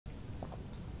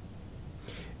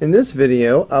In this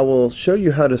video, I will show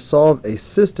you how to solve a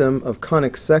system of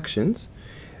conic sections,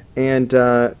 and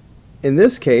in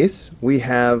this case we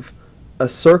have a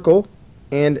circle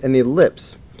and an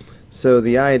ellipse. So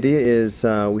the idea is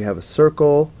we have a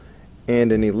circle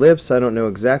and an ellipse. I don't know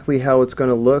exactly how it's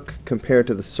going to look compared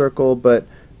to the circle, but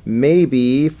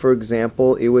maybe, for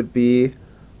example, it would be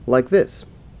like this.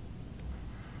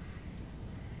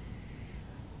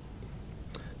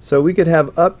 So we could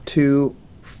have up to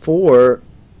 4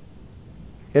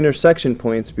 intersection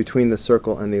points between the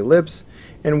circle and the ellipse,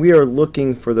 and we are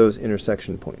looking for those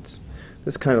intersection points.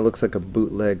 This kind of looks like a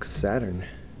bootleg Saturn.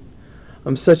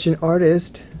 I'm such an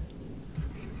artist.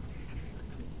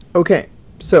 Okay,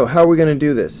 so how are we going to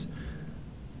do this?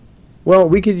 Well,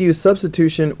 we could use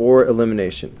substitution or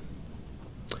elimination.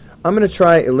 I'm going to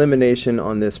try elimination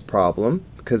on this problem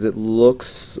because it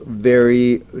looks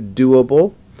very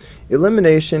doable.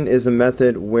 Elimination is a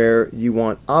method where you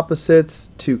want opposites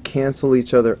to cancel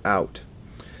each other out.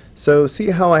 So see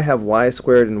how I have y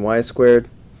squared and y squared?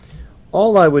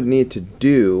 All I would need to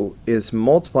do is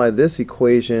multiply this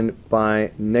equation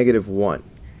by -1.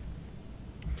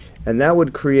 And that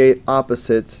would create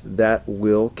opposites that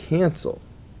will cancel.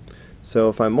 So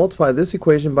if I multiply this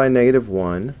equation by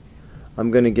 -1, I'm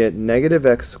going to get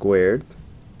 -x squared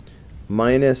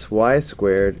minus y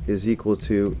squared is equal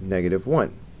to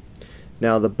 -1.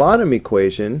 Now the bottom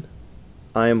equation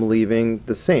I am leaving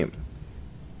the same.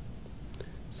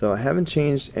 So I haven't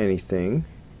changed anything.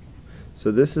 So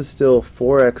this is still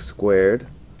 4x squared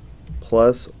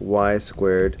plus y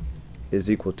squared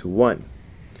is equal to 1.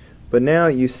 But now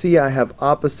you see I have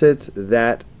opposites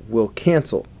that will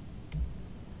cancel.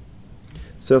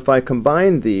 So if I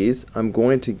combine these, I'm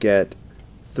going to get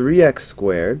 3x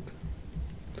squared.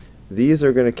 These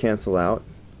are going to cancel out.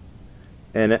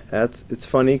 And it's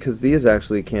funny because these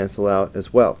actually cancel out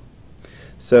as well.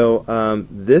 So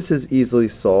this is easily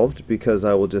solved because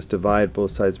I will just divide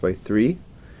both sides by 3.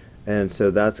 And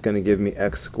so that's going to give me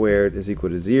x squared is equal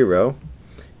to 0.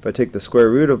 If I take the square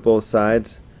root of both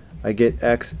sides, I get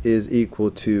x is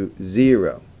equal to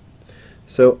 0.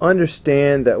 So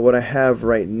understand that what I have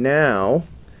right now,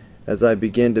 as I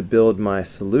begin to build my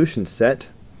solution set,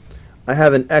 I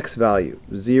have an x value,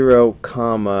 0,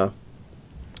 comma,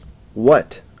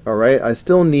 what? Alright, I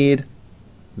still need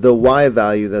the y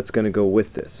value that's going to go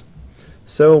with this.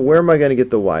 So where am I going to get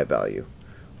the y value?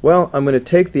 Well, I'm going to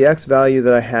take the x value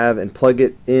that I have and plug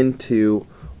it into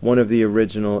one of the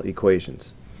original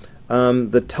equations.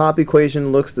 The top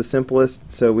equation looks the simplest,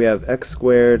 so we have x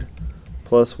squared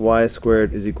plus y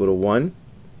squared is equal to 1.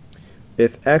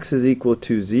 If x is equal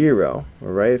to 0,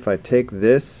 alright, if I take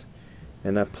this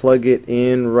and I plug it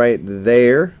in right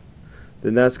there,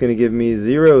 then that's going to give me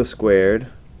 0 squared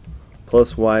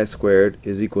plus y squared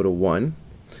is equal to 1.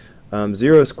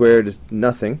 0 squared is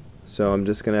nothing, so I'm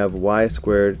just going to have y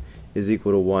squared is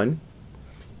equal to 1.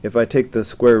 If I take the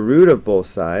square root of both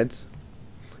sides,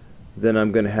 then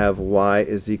I'm going to have y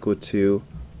is equal to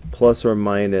plus or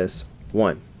minus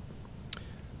 1.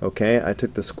 Okay, I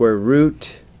took the square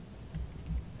root,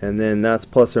 and then that's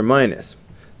plus or minus.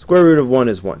 Square root of 1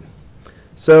 is 1.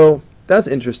 So that's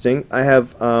interesting. I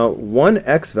have one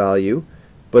x value,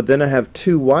 but then I have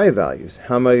 2 y values.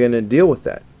 How am I going to deal with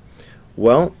that?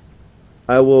 Well,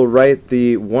 I will write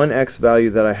the one x value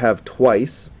that I have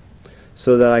twice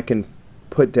so that I can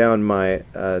put down my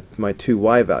 2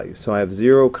 y values. So I have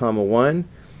 0, comma 1,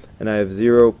 and I have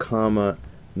 0, comma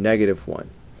 -1.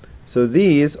 So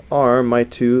these are my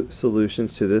 2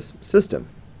 solutions to this system.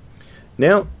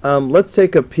 Now, let's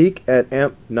take a peek at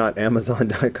not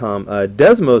Amazon.com,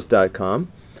 Desmos.com,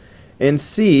 and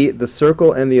see the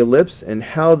circle and the ellipse and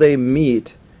how they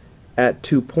meet at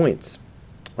 2 points.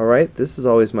 Alright, this is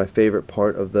always my favorite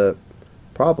part of the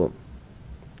problem.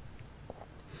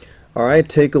 Alright,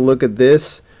 take a look at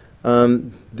this.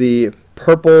 The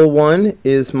purple one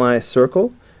is my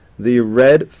circle, the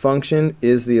red function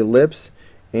is the ellipse,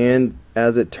 and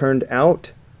as it turned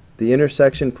out, the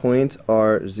intersection points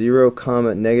are 0,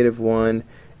 comma -1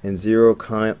 and 0,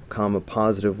 comma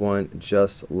 +1,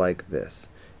 just like this.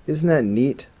 Isn't that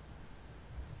neat?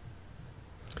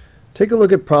 Take a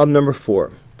look at problem number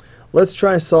 4. Let's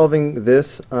try solving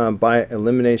this by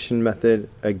elimination method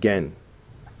again.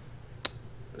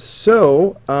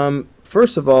 So,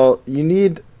 first of all, you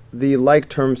need the like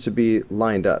terms to be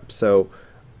lined up. So,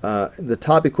 the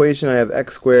top equation I have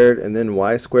x squared and then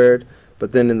y squared.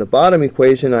 But then in the bottom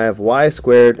equation I have y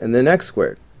squared and then x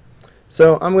squared.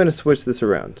 So I'm going to switch this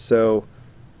around. So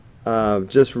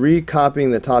just recopying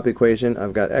the top equation,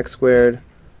 I've got x squared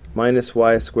minus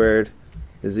y squared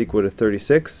is equal to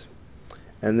 36.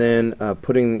 and then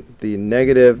putting the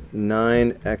negative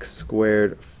 9x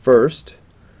squared first,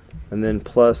 and then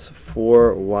plus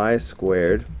 4y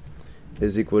squared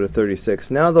is equal to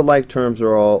 36. Now the like terms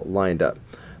are all lined up.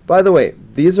 By the way,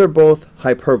 these are both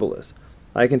hyperbolas.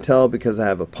 I can tell because I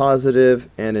have a positive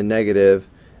and a negative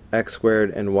x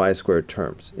squared and y squared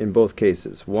terms in both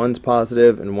cases. One's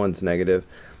positive and one's negative.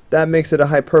 That makes it a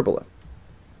hyperbola.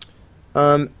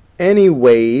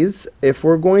 Anyways, if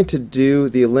we're going to do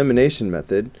the elimination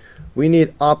method, we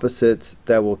need opposites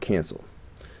that will cancel.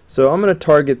 So I'm going to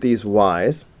target these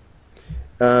y's.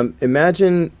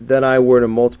 Imagine that I were to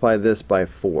multiply this by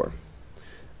 4.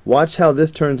 Watch how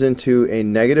this turns into a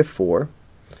negative 4,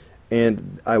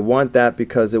 and I want that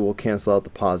because it will cancel out the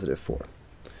positive 4.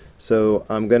 So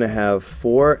I'm going to have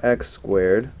 4x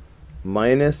squared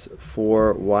minus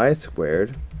 4y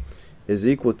squared is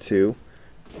equal to,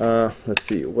 let's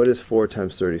see, what is 4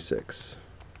 times 36?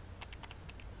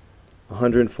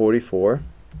 144.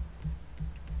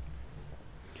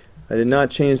 I did not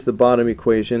change the bottom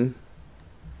equation,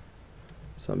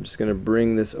 so I'm just going to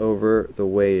bring this over the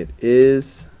way it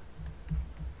is.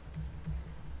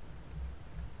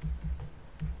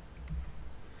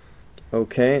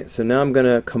 Okay, so now I'm going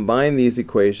to combine these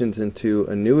equations into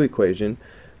a new equation,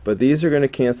 but these are going to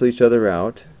cancel each other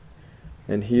out.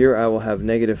 And here I will have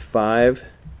negative 5x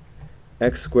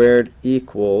squared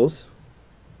equals,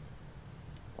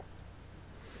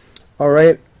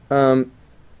 alright,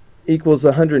 equals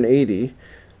 180.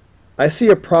 I see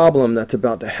a problem that's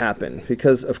about to happen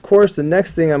because, of course, the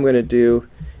next thing I'm going to do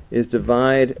is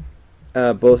divide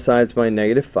both sides by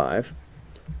negative 5.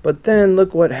 But then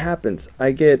look what happens.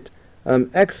 I get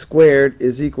x squared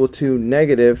is equal to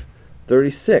negative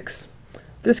 36.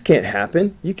 This can't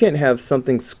happen. You can't have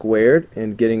something squared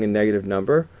and getting a negative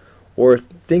number. Or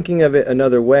thinking of it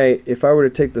another way, if I were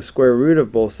to take the square root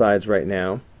of both sides right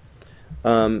now,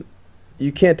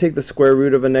 you can't take the square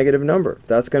root of a negative number.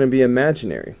 That's going to be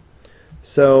imaginary.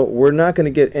 So we're not going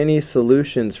to get any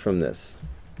solutions from this.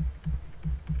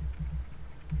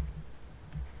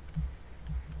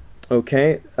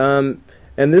 Okay, and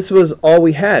this was all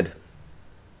we had.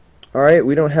 Alright,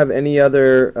 we don't have any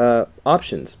other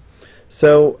options.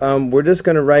 So we're just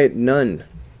going to write none.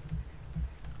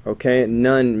 Okay,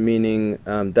 none meaning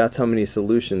that's how many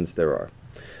solutions there are.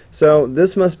 So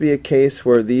this must be a case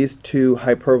where these two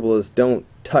hyperbolas don't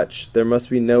touch. There must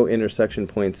be no intersection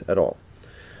points at all.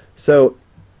 So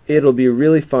it'll be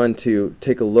really fun to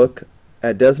take a look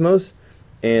at Desmos,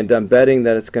 and I'm betting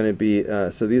that it's going to be,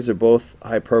 so these are both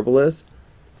hyperbolas.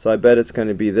 So I bet it's going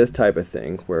to be this type of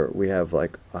thing where we have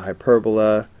like a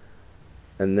hyperbola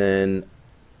and then,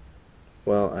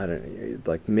 well, I don't know,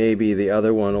 like maybe the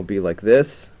other one will be like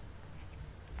this.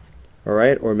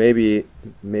 Alright, or maybe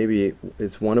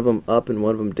it's one of them up and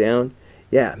one of them down.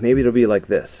 Yeah, maybe it'll be like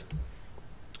this.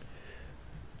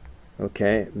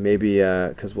 Okay, maybe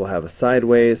because we'll have a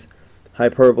sideways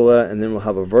hyperbola and then we'll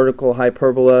have a vertical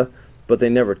hyperbola, but they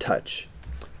never touch.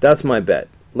 That's my bet.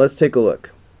 Let's take a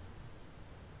look.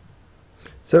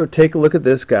 So take a look at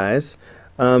this, guys.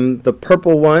 The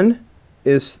purple one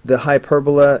is the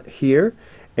hyperbola here,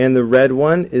 and the red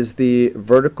one is the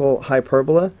vertical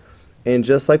hyperbola. And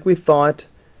just like we thought,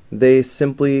 they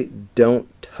simply don't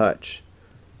touch.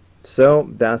 So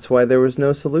that's why there was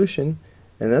no solution,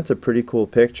 and that's a pretty cool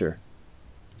picture.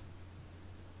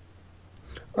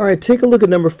 Alright, take a look at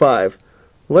number 5.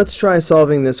 Let's try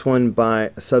solving this one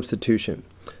by substitution.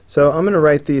 So I'm going to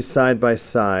write these side by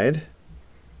side,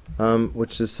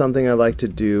 which is something I like to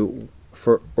do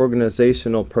for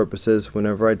organizational purposes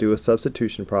whenever I do a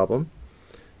substitution problem.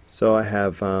 So I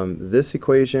have this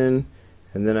equation,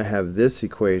 and then I have this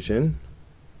equation.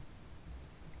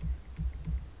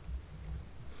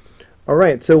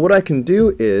 Alright, so what I can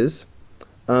do is,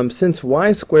 since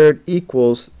y squared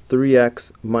equals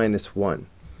 3x minus 1,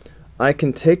 I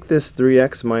can take this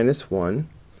 3x minus 1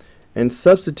 and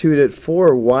substitute it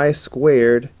for y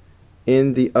squared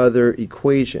in the other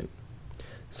equation.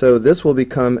 So this will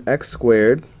become x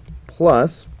squared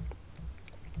plus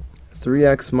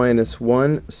 3x minus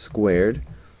 1 squared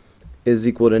is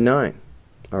equal to 9.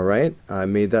 Alright, I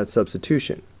made that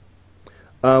substitution.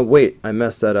 Wait, I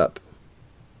messed that up.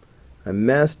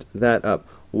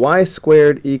 Y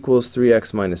squared equals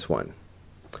 3x minus 1.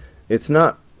 It's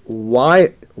not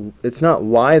y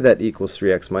that equals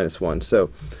 3x minus 1. So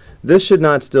this should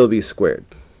not still be squared.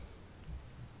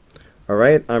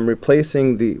 Alright, I'm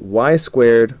replacing the y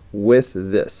squared with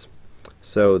this.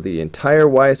 So the entire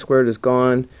y squared is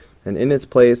gone, and in its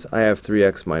place I have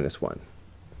 3x minus 1.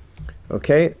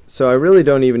 Okay, so I really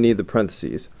don't even need the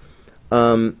parentheses.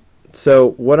 So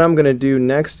what I'm going to do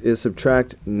next is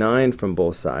subtract 9 from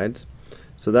both sides.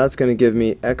 So that's going to give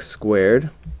me x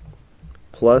squared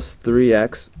plus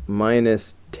 3x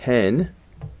minus 10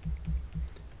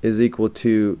 is equal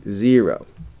to 0.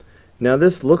 Now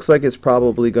this looks like it's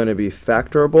probably going to be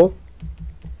factorable.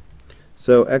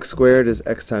 So x squared is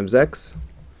x times x.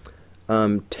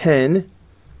 10,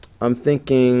 I'm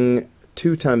thinking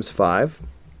 2 times 5.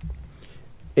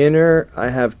 Inner, I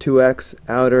have 2x.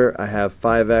 Outer, I have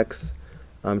 5x.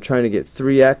 I'm trying to get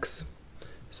 3x.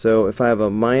 So if I have a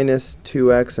minus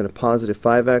 2x and a positive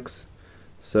 5x,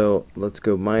 so let's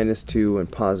go minus 2 and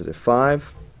positive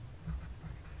 5.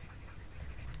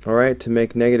 Alright, to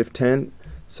make negative 10,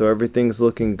 so everything's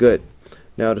looking good.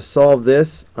 Now to solve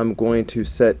this, I'm going to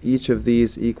set each of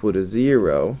these equal to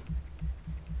 0.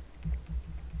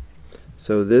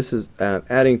 So this is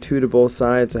adding 2 to both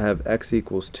sides, I have x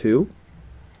equals 2.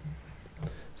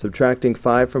 Subtracting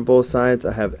 5 from both sides,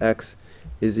 I have x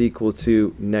is equal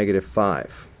to negative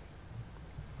 5.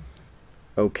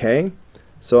 Okay,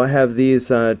 so I have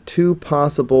these two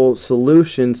possible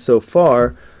solutions so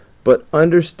far, but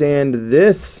understand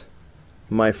this,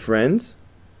 my friends.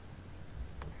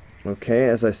 Okay,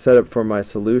 as I set up for my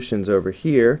solutions over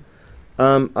here,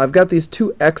 I've got these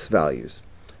two x values.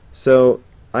 So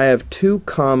I have 2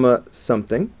 comma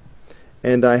something,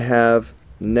 and I have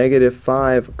negative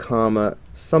 5 comma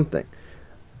something.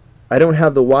 I don't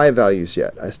have the y values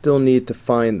yet. I still need to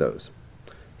find those.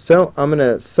 So I'm going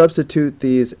to substitute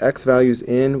these x values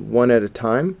in one at a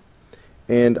time,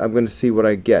 and I'm going to see what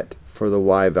I get for the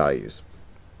y values.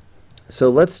 So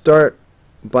let's start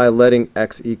by letting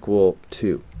x equal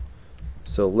 2.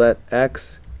 So let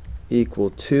x equal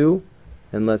 2,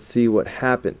 and let's see what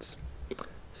happens.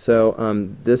 So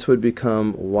this would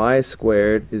become y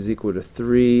squared is equal to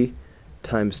 3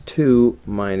 times 2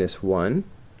 minus 1.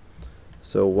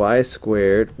 So y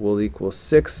squared will equal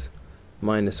 6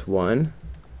 minus 1.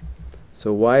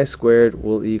 So y squared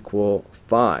will equal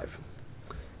 5.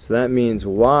 So that means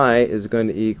y is going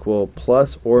to equal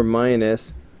plus or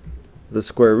minus the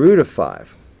square root of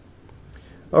 5.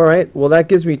 Alright, well that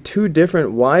gives me two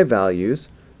different y values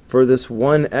for this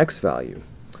one x value.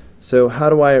 So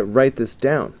how do I write this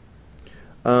down?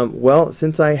 Well,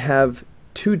 since I have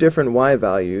two different y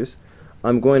values,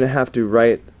 I'm going to have to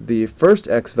write the first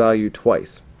x value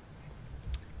twice.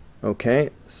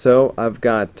 Okay, so I've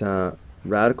got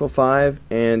radical 5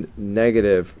 and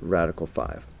negative radical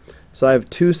 5. So I have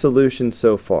two solutions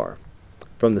so far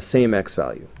from the same x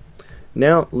value.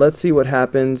 Now let's see what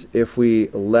happens if we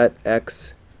let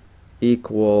x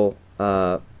equal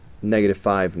negative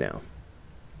 5 now.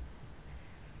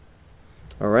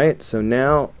 Alright, so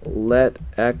now let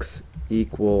x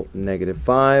equal negative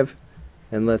 5,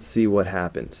 and let's see what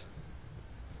happens.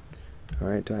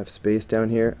 Alright, do I have space down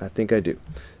here? I think I do.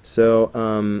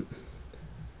 So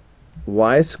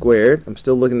y squared, I'm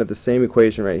still looking at the same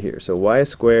equation right here. So y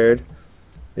squared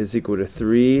is equal to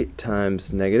 3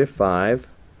 times negative 5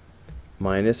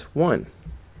 minus 1.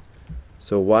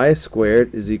 So y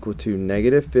squared is equal to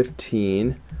negative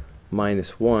 15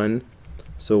 minus 1.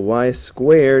 So y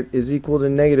squared is equal to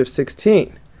negative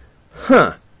 16.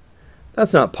 Huh,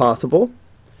 that's not possible.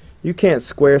 You can't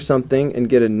square something and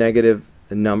get a negative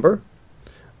number.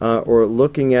 Or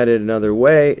looking at it another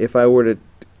way, if I were to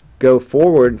go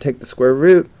forward and take the square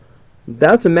root,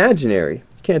 that's imaginary.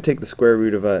 You can't take the square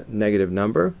root of a negative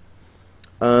number.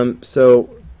 So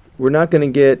we're not going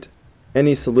to get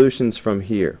any solutions from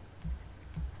here.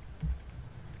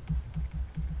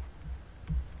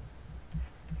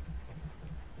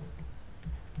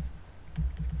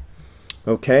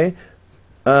 Okay,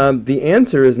 the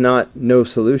answer is not no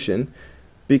solution,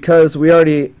 because we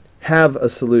already have a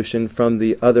solution from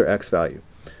the other x value.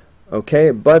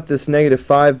 Okay, but this negative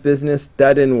 5 business,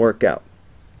 that didn't work out.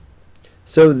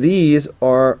 So these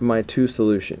are my two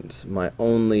solutions, my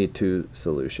only two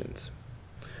solutions.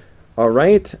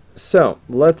 Alright, so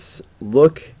let's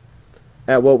look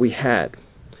at what we had.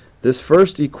 This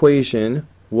first equation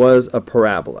was a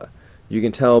parabola. You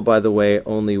can tell by the way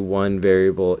only one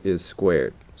variable is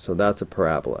squared, so that's a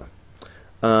parabola.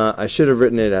 I should have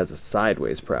written it as a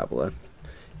sideways parabola.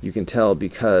 You can tell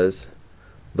because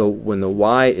when the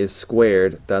y is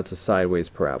squared, that's a sideways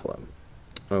parabola.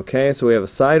 Okay, so we have a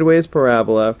sideways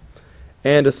parabola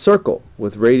and a circle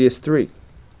with radius 3.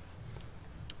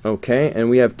 Okay, and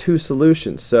we have two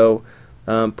solutions. So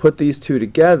put these two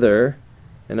together,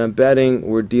 and I'm betting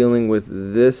we're dealing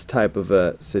with this type of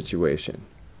a situation.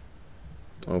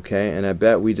 Okay, and I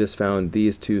bet we just found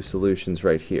these two solutions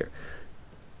right here.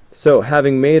 So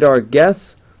having made our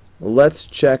guess, let's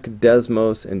check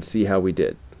Desmos and see how we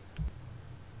did.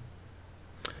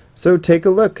 So take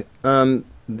a look.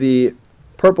 The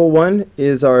purple one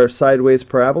is our sideways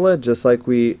parabola, just like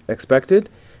we expected.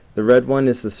 The red one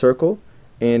is the circle,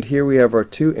 and here we have our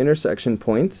two intersection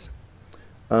points,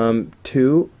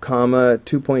 2, comma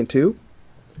 2.2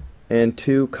 and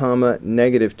 2, comma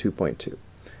negative 2.2.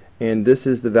 And this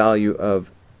is the value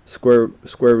of square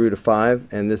root of 5,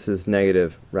 and this is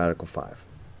negative radical 5.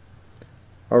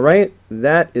 Alright,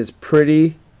 that is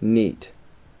pretty neat.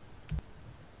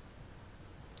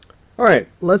 Alright,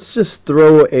 let's just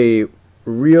throw a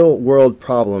real world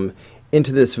problem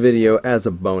into this video as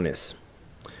a bonus.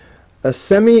 A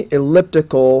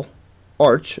semi-elliptical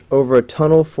arch over a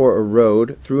tunnel for a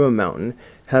road through a mountain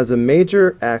has a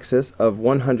major axis of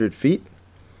 100 feet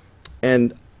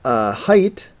and a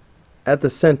height at the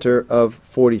center of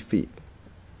 40 feet.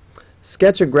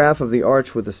 Sketch a graph of the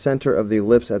arch with the center of the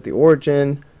ellipse at the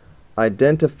origin.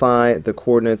 Identify the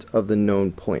coordinates of the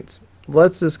known points.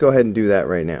 Let's just go ahead and do that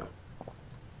right now.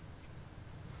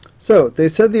 So they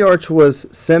said the arch was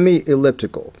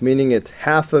semi-elliptical, meaning it's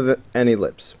half of an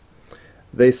ellipse.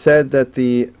 They said that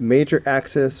the major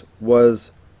axis was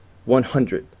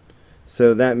 100.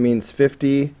 So that means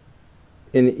 50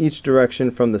 in each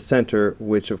direction from the center,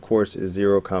 which of course is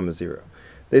 0, 0.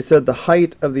 They said the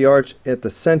height of the arch at the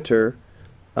center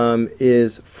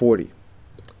is 40.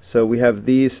 So we have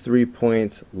these 3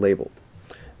 points labeled.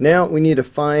 Now we need to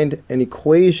find an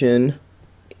equation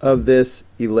of this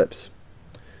ellipse.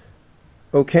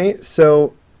 Okay,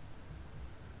 so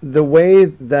the way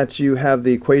that you have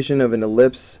the equation of an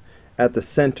ellipse at the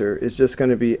center is just going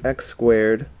to be x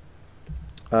squared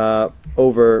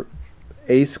over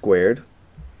a squared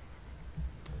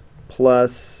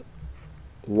plus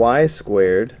y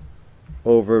squared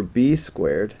over b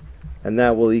squared, and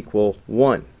that will equal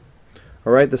 1.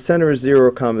 Alright, the center is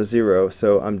 0, 0,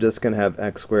 so I'm just going to have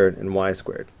x squared and y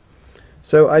squared.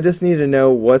 So I just need to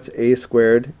know what's a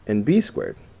squared and b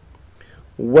squared.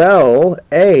 Well,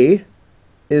 a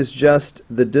is just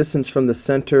the distance from the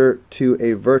center to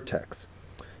a vertex.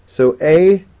 So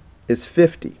a is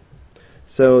 50.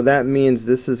 So that means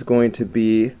this is going to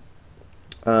be,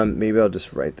 maybe I'll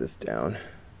just write this down.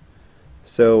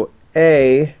 So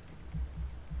a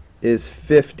is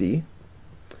 50,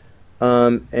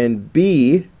 and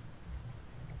b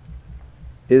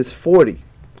is 40.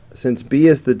 Since b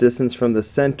is the distance from the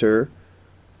center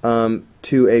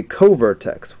to a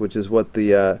covertex, which is what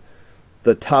the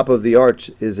top of the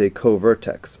arch is, a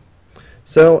covertex.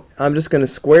 So I'm just going to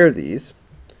square these.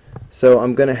 So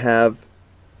I'm going to have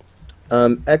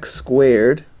x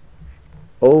squared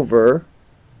over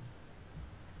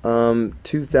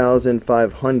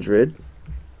 2,500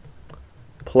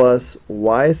 plus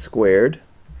y squared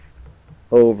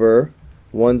over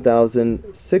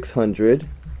 1,600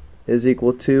 is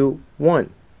equal to 1.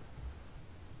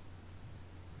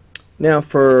 Now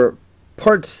for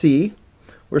part C,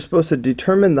 we're supposed to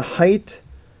determine the height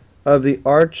of the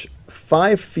arch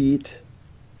 5 feet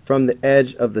from the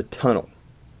edge of the tunnel.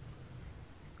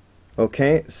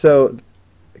 Okay, so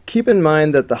keep in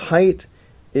mind that the height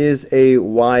is a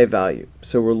y value.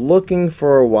 So we're looking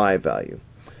for a y value.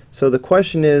 So the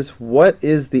question is, what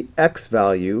is the x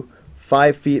value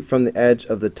 5 feet from the edge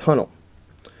of the tunnel?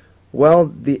 Well,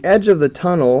 the edge of the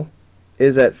tunnel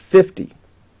is at 50.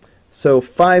 So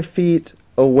 5 feet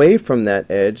away from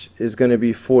that edge is going to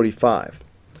be 45.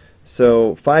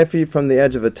 So 5 feet from the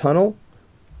edge of a tunnel,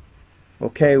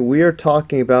 okay, we are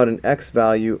talking about an x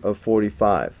value of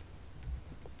 45.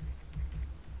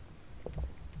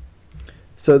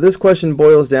 So this question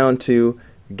boils down to,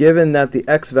 given that the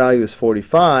x value is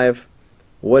 45,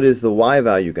 what is the y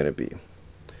value going to be?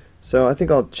 So I think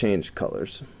I'll change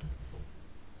colors.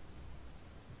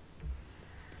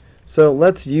 So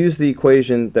let's use the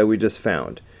equation that we just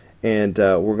found, and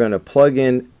we're going to plug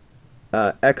in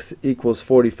x equals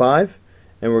 45,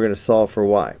 and we're going to solve for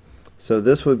y. So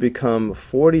this would become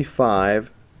 45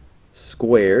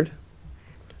 squared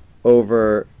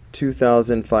over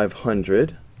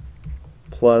 2,500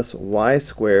 plus y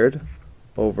squared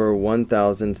over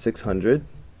 1,600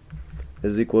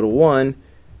 is equal to 1,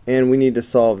 and we need to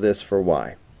solve this for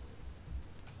y.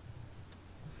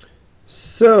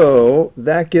 So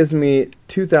that gives me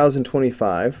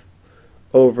 2,025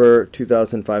 over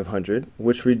 2,500,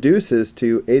 which reduces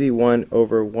to 81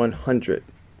 over 100.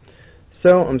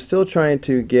 So I'm still trying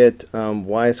to get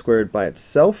y squared by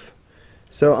itself.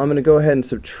 So I'm going to go ahead and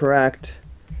subtract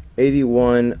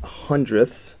 81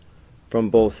 hundredths from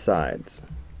both sides.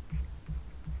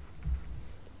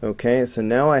 Okay, so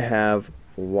now I have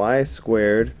y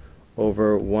squared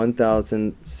over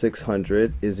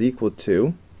 1,600 is equal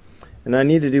to, and I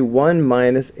need to do 1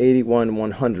 minus 81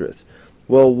 100ths.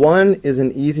 Well, 1 is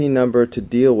an easy number to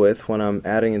deal with when I'm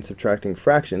adding and subtracting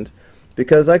fractions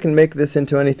because I can make this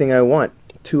into anything I want.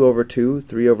 2 over 2,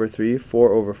 3 over 3,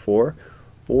 4 over 4,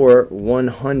 or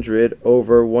 100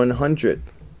 over 100.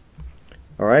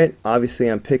 Alright, obviously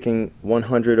I'm picking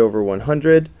 100 over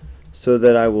 100 so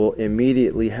that I will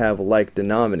immediately have like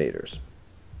denominators.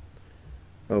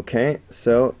 Okay,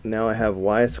 so now I have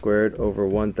y squared over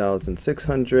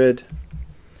 1,600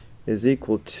 is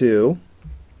equal to,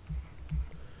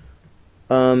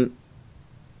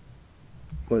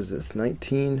 what is this,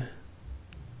 19?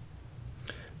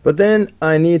 But then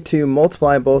I need to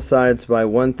multiply both sides by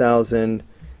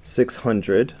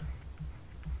 1,600.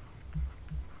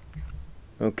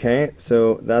 Okay,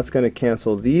 so that's going to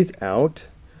cancel these out.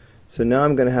 So now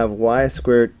I'm going to have y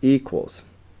squared equals.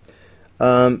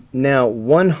 Now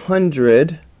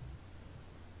 100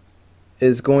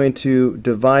 is going to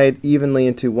divide evenly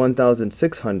into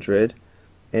 1,600,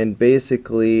 and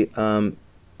basically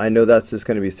I know that's just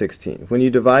going to be 16. When you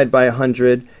divide by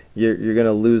 100, you're going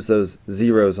to lose those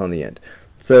zeros on the end.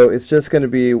 So it's just going to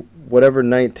be whatever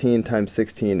 19 times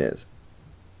 16 is.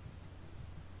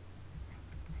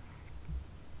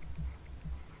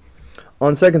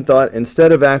 On second thought,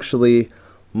 instead of actually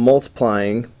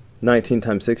multiplying 19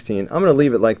 times 16, I'm going to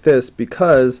leave it like this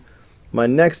because my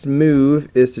next move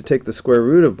is to take the square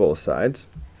root of both sides,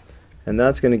 and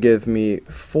that's going to give me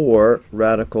 4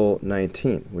 radical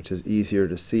 19, which is easier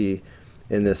to see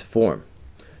in this form.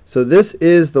 So this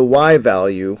is the y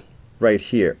value right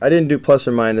here. I didn't do plus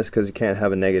or minus because you can't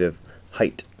have a negative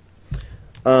height.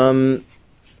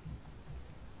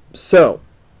 So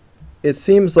it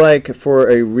seems like for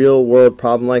a real world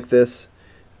problem like this,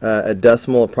 a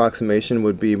decimal approximation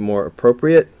would be more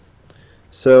appropriate.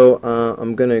 So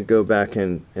I'm going to go back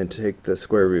and take the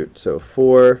square root. So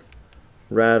 4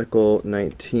 radical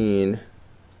 19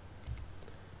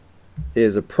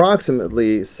 is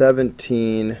approximately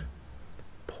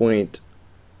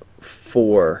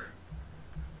 17.4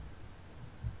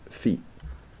 feet.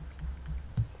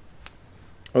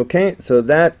 Okay, so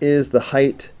that is the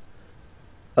height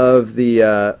of the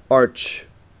arch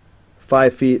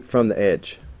 5 feet from the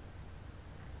edge.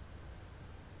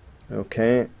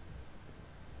 Okay,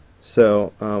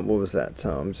 so what was that?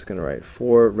 So I'm just going to write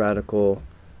 4 radical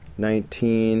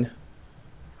 19,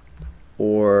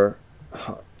 or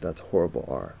that's a horrible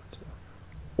R,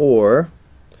 or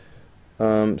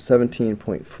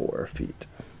 17.4 feet.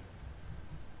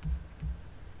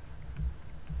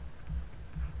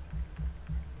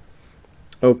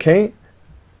 Okay,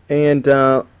 and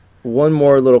one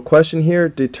more little question here.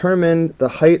 Determine the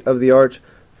height of the arch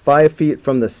 5 feet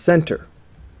from the center.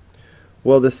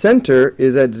 Well, the center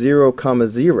is at 0,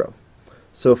 0.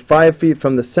 So 5 feet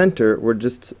from the center,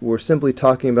 we're simply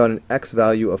talking about an x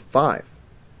value of 5.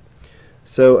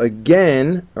 So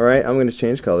again, all right, I'm going to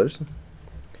change colors.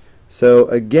 So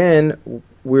again,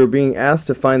 we're being asked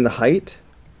to find the height.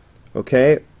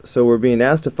 Okay, so we're being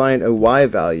asked to find a y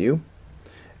value,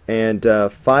 and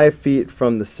 5 feet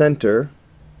from the center.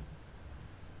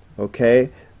 Okay,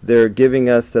 they're giving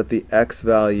us that the x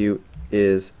value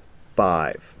is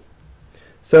 5.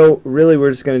 So really we're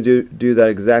just going to do that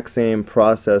exact same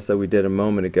process that we did a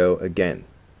moment ago again.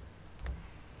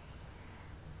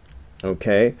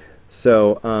 Okay,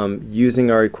 so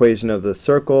using our equation of the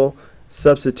circle,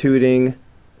 substituting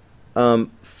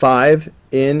 5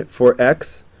 in for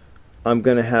x, I'm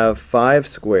going to have 5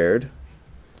 squared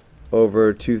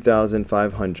over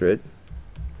 2,500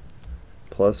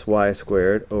 plus y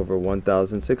squared over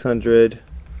 1,600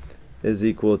 is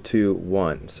equal to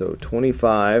 1. So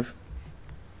 25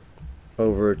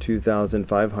 over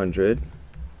 2,500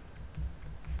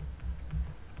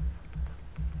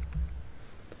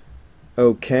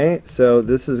 okay, so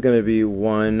this is going to be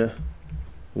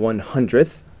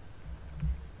 1/100th.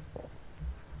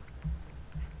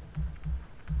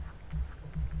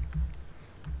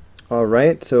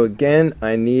 Alright, so again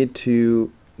I need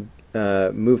to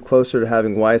move closer to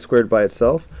having y squared by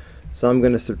itself, so I'm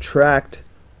going to subtract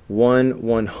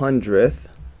 1/100th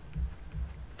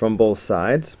from both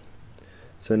sides.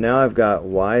 So now I've got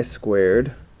y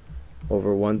squared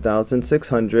over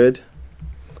 1,600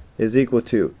 is equal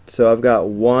to, so I've got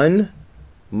 1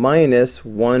 minus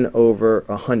 1 over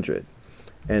 100.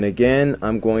 And again,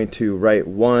 I'm going to write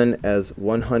 1 as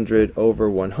 100 over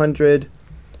 100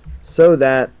 so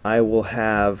that I will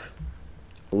have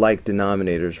like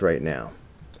denominators right now.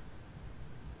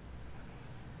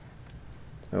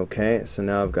 Okay, so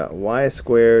now I've got y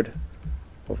squared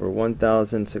over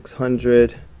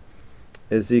 1,600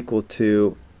 is equal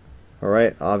to,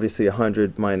 alright, obviously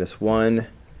 100 minus 1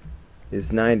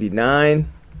 is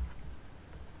 99.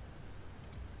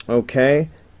 Okay,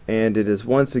 and it is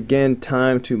once again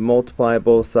time to multiply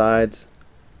both sides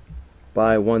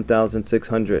by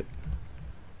 1,600.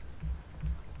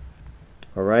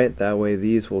 Alright, that way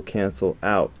these will cancel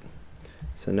out.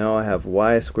 So now I have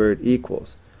y squared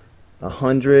equals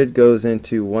 100 goes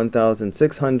into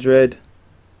 1,600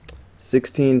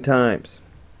 16 times.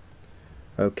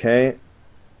 Okay,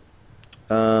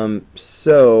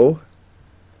 so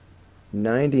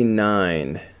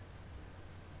 99.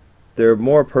 There are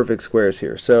more perfect squares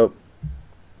here. So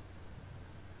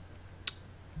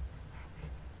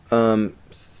I've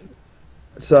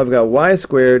got y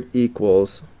squared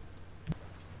equals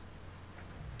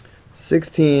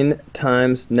 16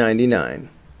 times 99.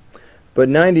 But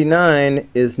 99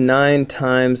 is 9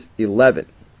 times 11.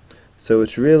 So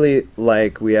it's really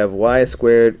like we have y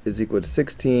squared is equal to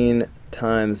 16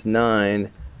 times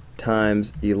 9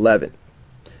 times 11.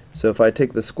 So if I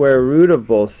take the square root of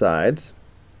both sides,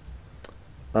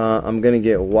 I'm going to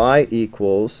get y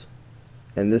equals,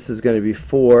 and this is going to be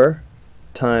 4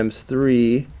 times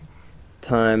 3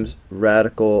 times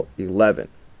radical 11.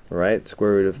 Right?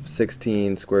 Square root of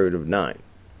 16, square root of 9.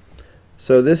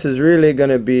 So this is really going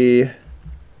to be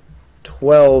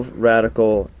 12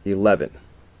 radical 11.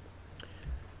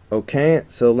 Okay,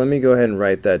 so let me go ahead and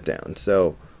write that down.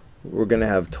 So we're going to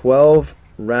have 12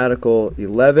 radical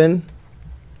 11,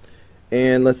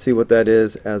 and let's see what that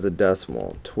is as a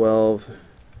decimal. 12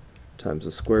 times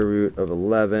the square root of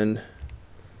 11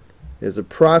 is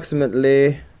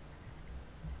approximately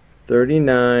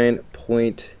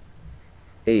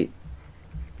 39.8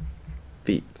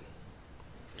 feet.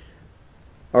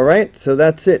 Alright, so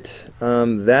that's it.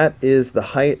 That is the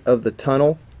height of the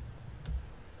tunnel,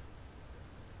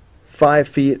 5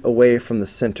 feet away from the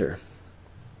center.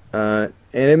 And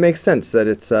it makes sense that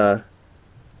it's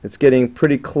getting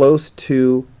pretty close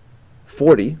to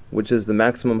 40, which is the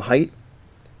maximum height.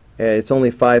 It's only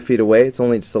 5 feet away. It's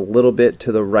only just a little bit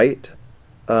to the right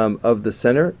of the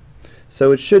center.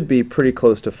 So it should be pretty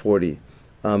close to 40,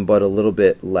 but a little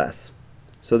bit less.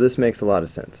 So this makes a lot of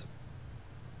sense.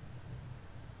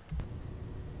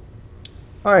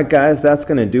 Alright guys, that's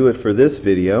going to do it for this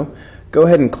video. Go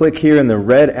ahead and click here in the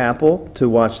red apple to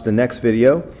watch the next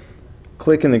video.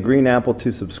 Click in the green apple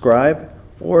to subscribe,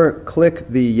 or click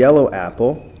the yellow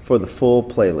apple for the full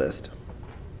playlist.